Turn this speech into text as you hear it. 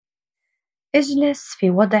اجلس في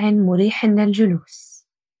وضع مريح للجلوس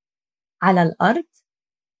على الأرض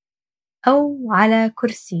أو على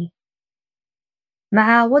كرسي،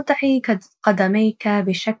 مع وضع قدميك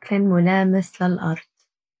بشكل ملامس للأرض،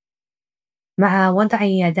 مع وضع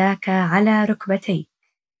يداك على ركبتيك،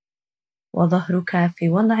 وظهرك في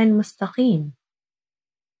وضع مستقيم،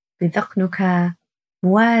 بذقنك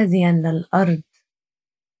موازيا للأرض.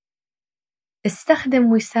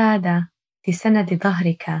 استخدم وسادة لسند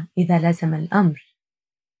ظهرك إذا لزم الأمر.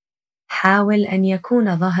 حاول أن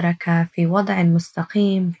يكون ظهرك في وضع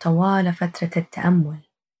مستقيم طوال فترة التأمل.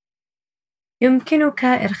 يمكنك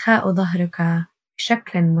إرخاء ظهرك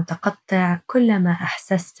بشكل متقطع كلما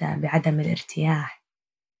أحسست بعدم الارتياح.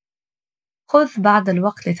 خذ بعض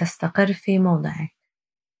الوقت لتستقر في موضعك.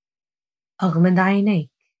 أغمض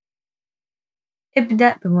عينيك.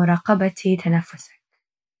 ابدأ بمراقبة تنفسك.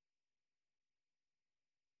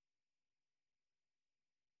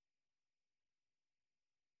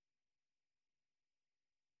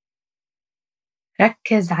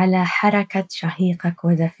 ركز على حركة شهيقك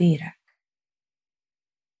وزفيرك.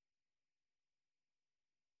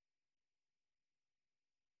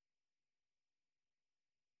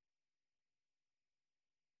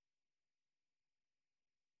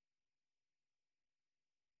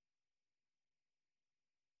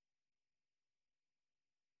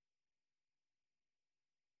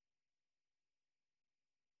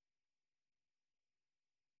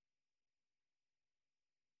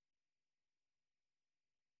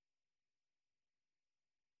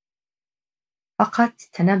 فقط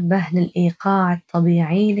تنبه للإيقاع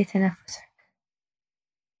الطبيعي لتنفسك.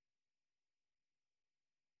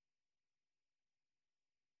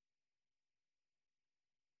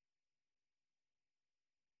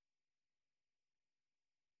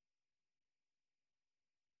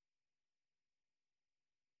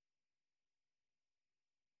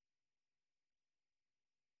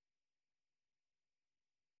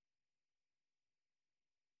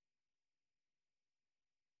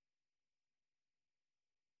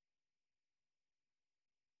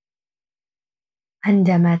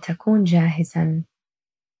 عندما تكون جاهزاً،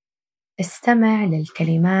 استمع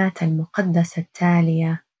للكلمات المقدسة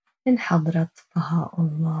التالية من حضرة بهاء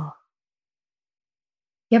الله: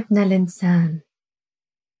 يا ابن الإنسان،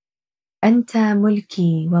 أنت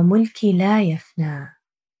ملكي وملكي لا يفنى.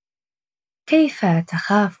 كيف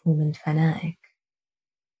تخاف من فنائك؟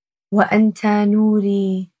 وأنت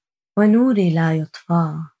نوري ونوري لا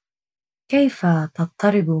يطفى. كيف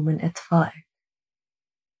تضطرب من إطفائك؟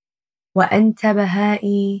 وأنت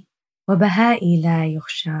بهائي وبهائي لا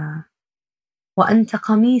يخشى. وأنت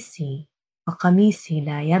قميصي وقميصي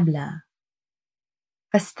لا يبلى.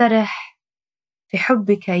 فاسترح في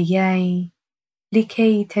حبك إياي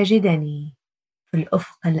لكي تجدني في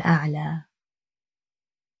الأفق الأعلى.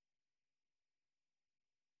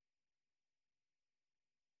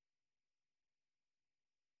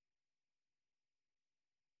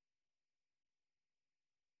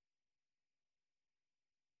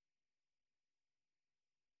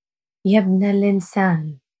 يا ابن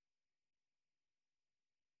الإنسان،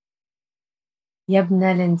 يا ابن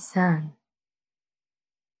الإنسان،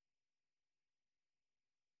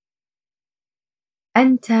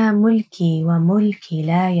 أنت ملكي وملكي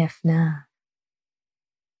لا يفنى.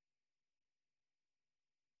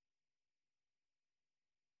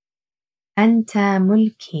 أنت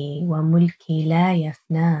ملكي وملكي لا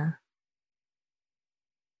يفنى.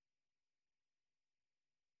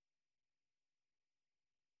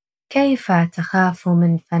 كيف تخاف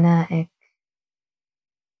من فنائك؟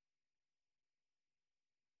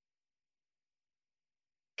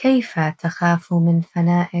 كيف تخاف من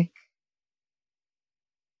فنائك؟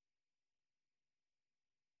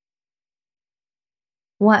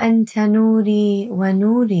 وأنت نوري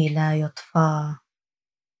ونوري لا يطفى.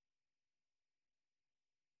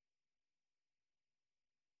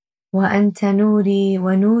 وأنت نوري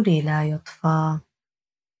ونوري لا يطفى.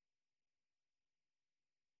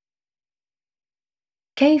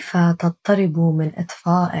 كيف تضطرب من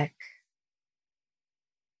إطفائك؟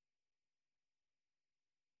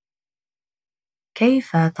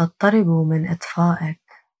 كيف تضطرب من إطفائك؟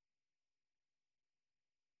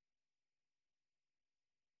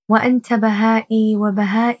 وأنت بهائي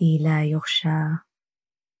وبهائي لا يخشى.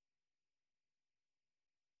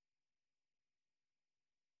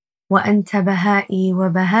 وأنت بهائي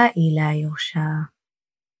وبهائي لا يغشى.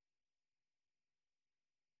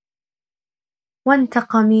 وأنت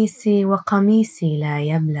قميصي وقميصي لا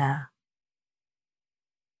يبلى.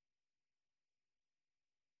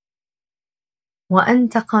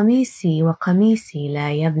 وأنت قميصي وقميصي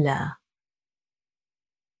لا يبلى.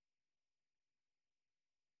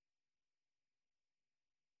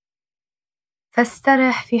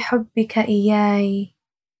 فاسترح في حبك إياي.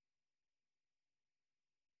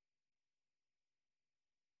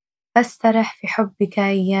 فاسترح في حبك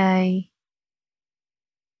إياي.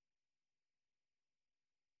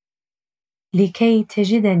 لكي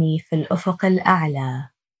تجدني في الأفق الأعلى.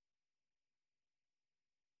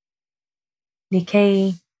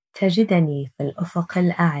 لكي تجدني في الأفق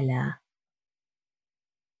الأعلى.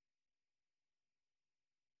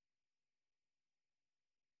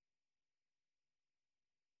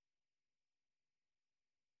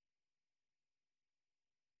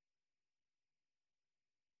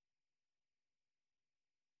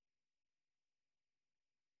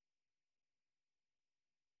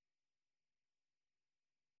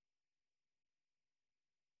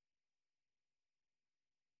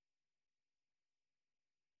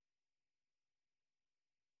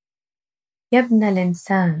 يا ابن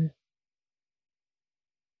الإنسان.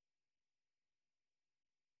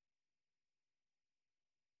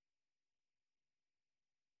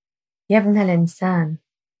 يا ابن الإنسان.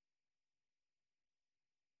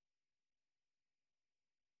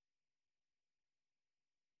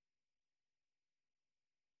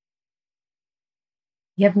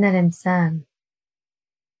 يا ابن الإنسان.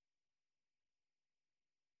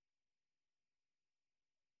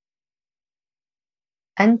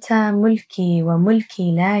 أنت ملكي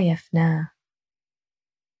وملكي لا يفنى.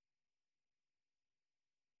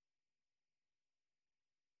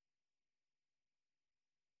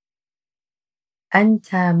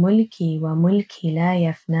 أنت ملكي وملكي لا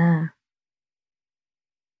يفنى.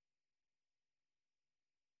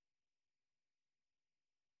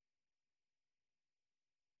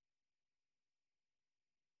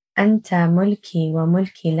 أنت ملكي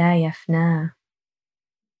وملكي لا يفنى.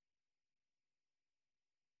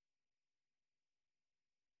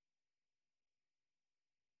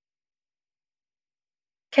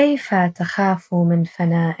 كيف تخاف من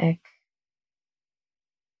فنائك؟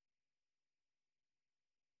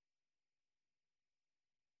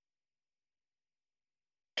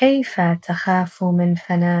 كيف تخاف من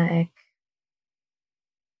فنائك؟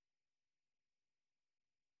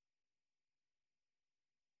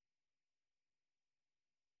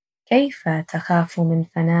 كيف تخاف من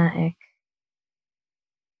فنائك؟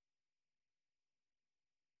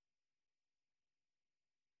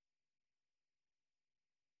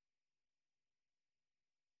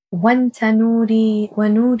 وأنت نوري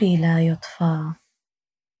ونوري لا يطفى.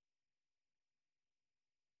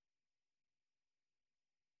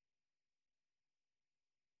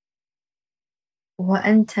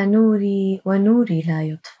 وأنت نوري ونوري لا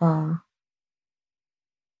يطفى.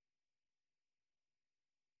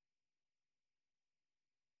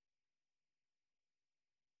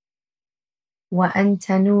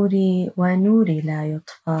 وأنت نوري ونوري لا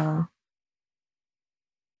يطفى.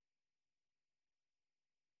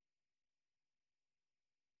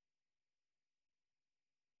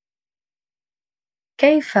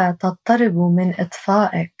 كيف تضطرب من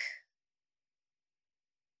إطفائك؟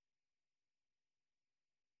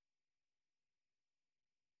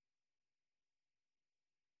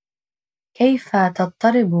 كيف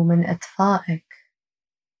تضطرب من إطفائك؟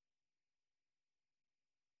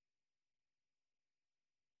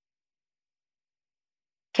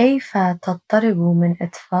 كيف تضطرب من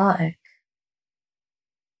إطفائك؟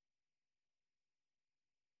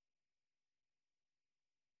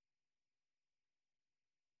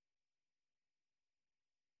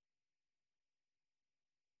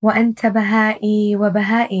 وأنت بهائي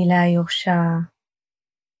وبهائي لا يغشى.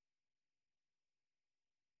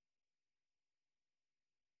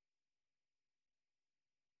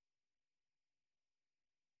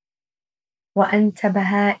 وأنت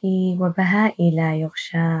بهائي وبهائي لا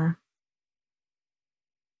يغشى.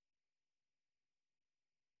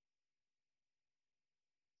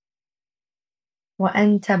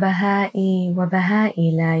 وأنت بهائي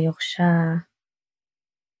وبهائي لا يغشى.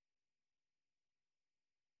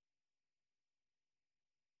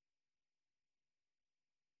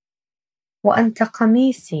 وأنت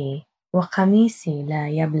قميصي وقميصي لا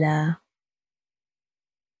يبلى.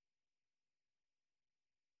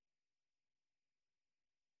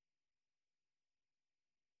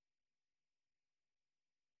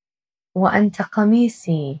 وأنت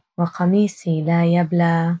قميصي وقميصي لا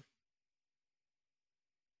يبلى.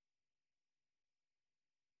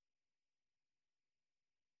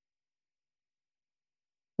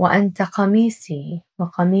 وأنت قميصي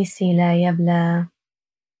وقميصي لا يبلى.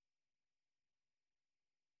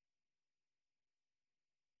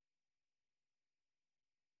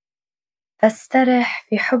 فاسترح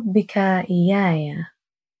في حبك إياي.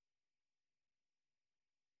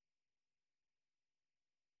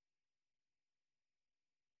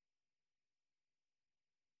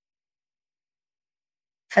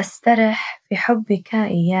 فاسترح في حبك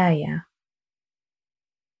إياي.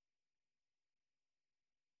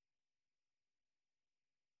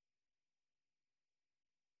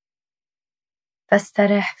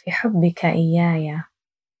 فاسترح في حبك إياي.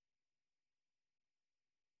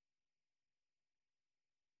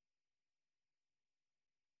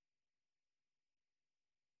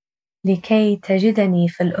 لكي تجدني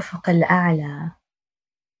في الأفق الأعلى.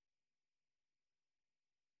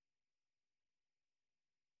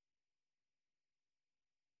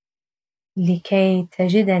 لكي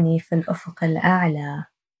تجدني في الأفق الأعلى.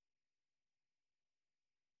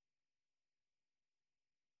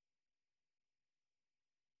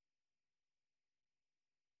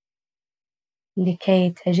 لكي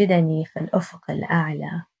تجدني في الأفق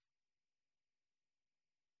الأعلى.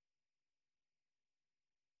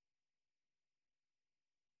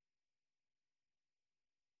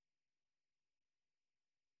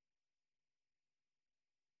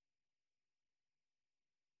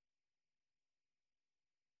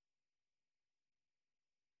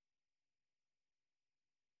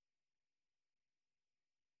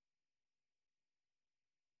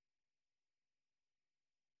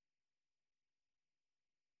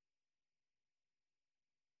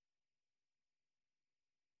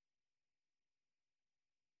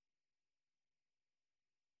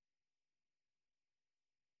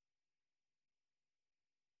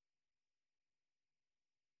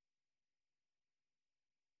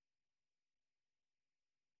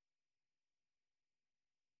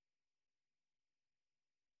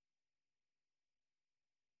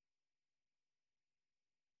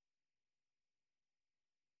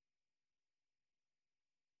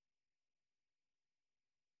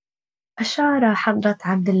 أشار حضرة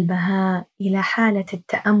عبد البهاء إلى حالة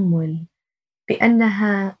التأمل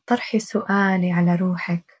بأنها طرح سؤال على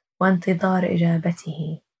روحك وانتظار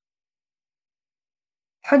إجابته.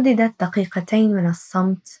 حددت دقيقتين من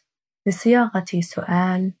الصمت لصياغة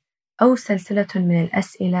سؤال أو سلسلة من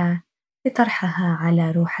الأسئلة لطرحها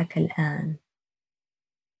على روحك الآن.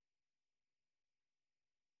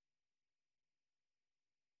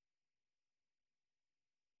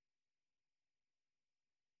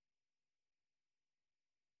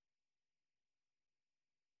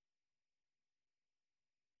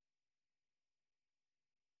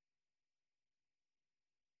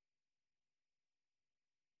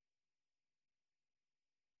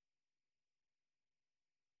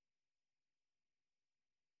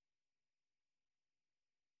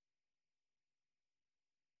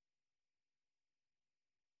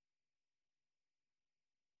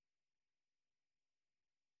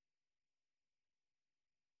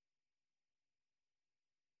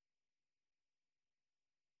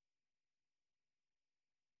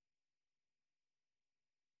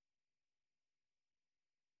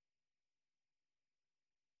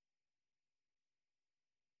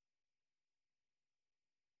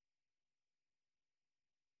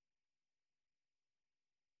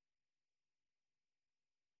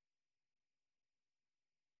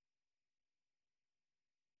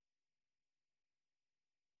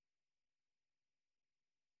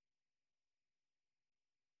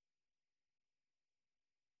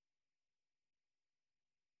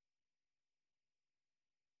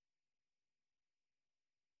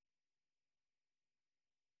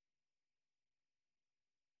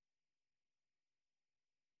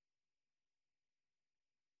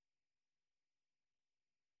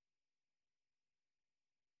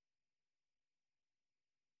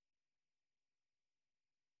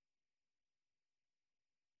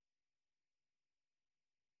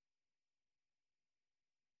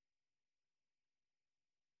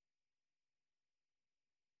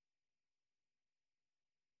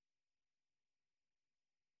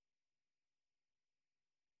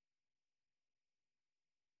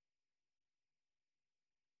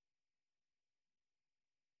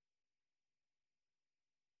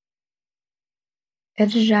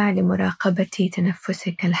 ارجع لمراقبة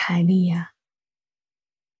تنفسك الحالية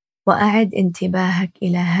وأعد انتباهك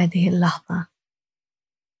إلى هذه اللحظة.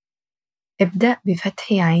 ابدأ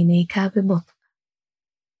بفتح عينيك ببطء.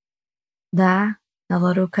 دع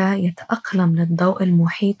نظرك يتأقلم للضوء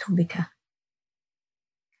المحيط بك.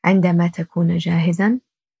 عندما تكون جاهزاً،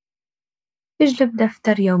 اجلب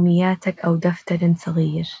دفتر يومياتك أو دفتر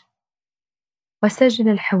صغير وسجل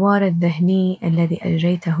الحوار الذهني الذي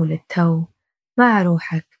أجريته للتو مع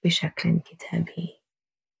روحك بشكل كتابي.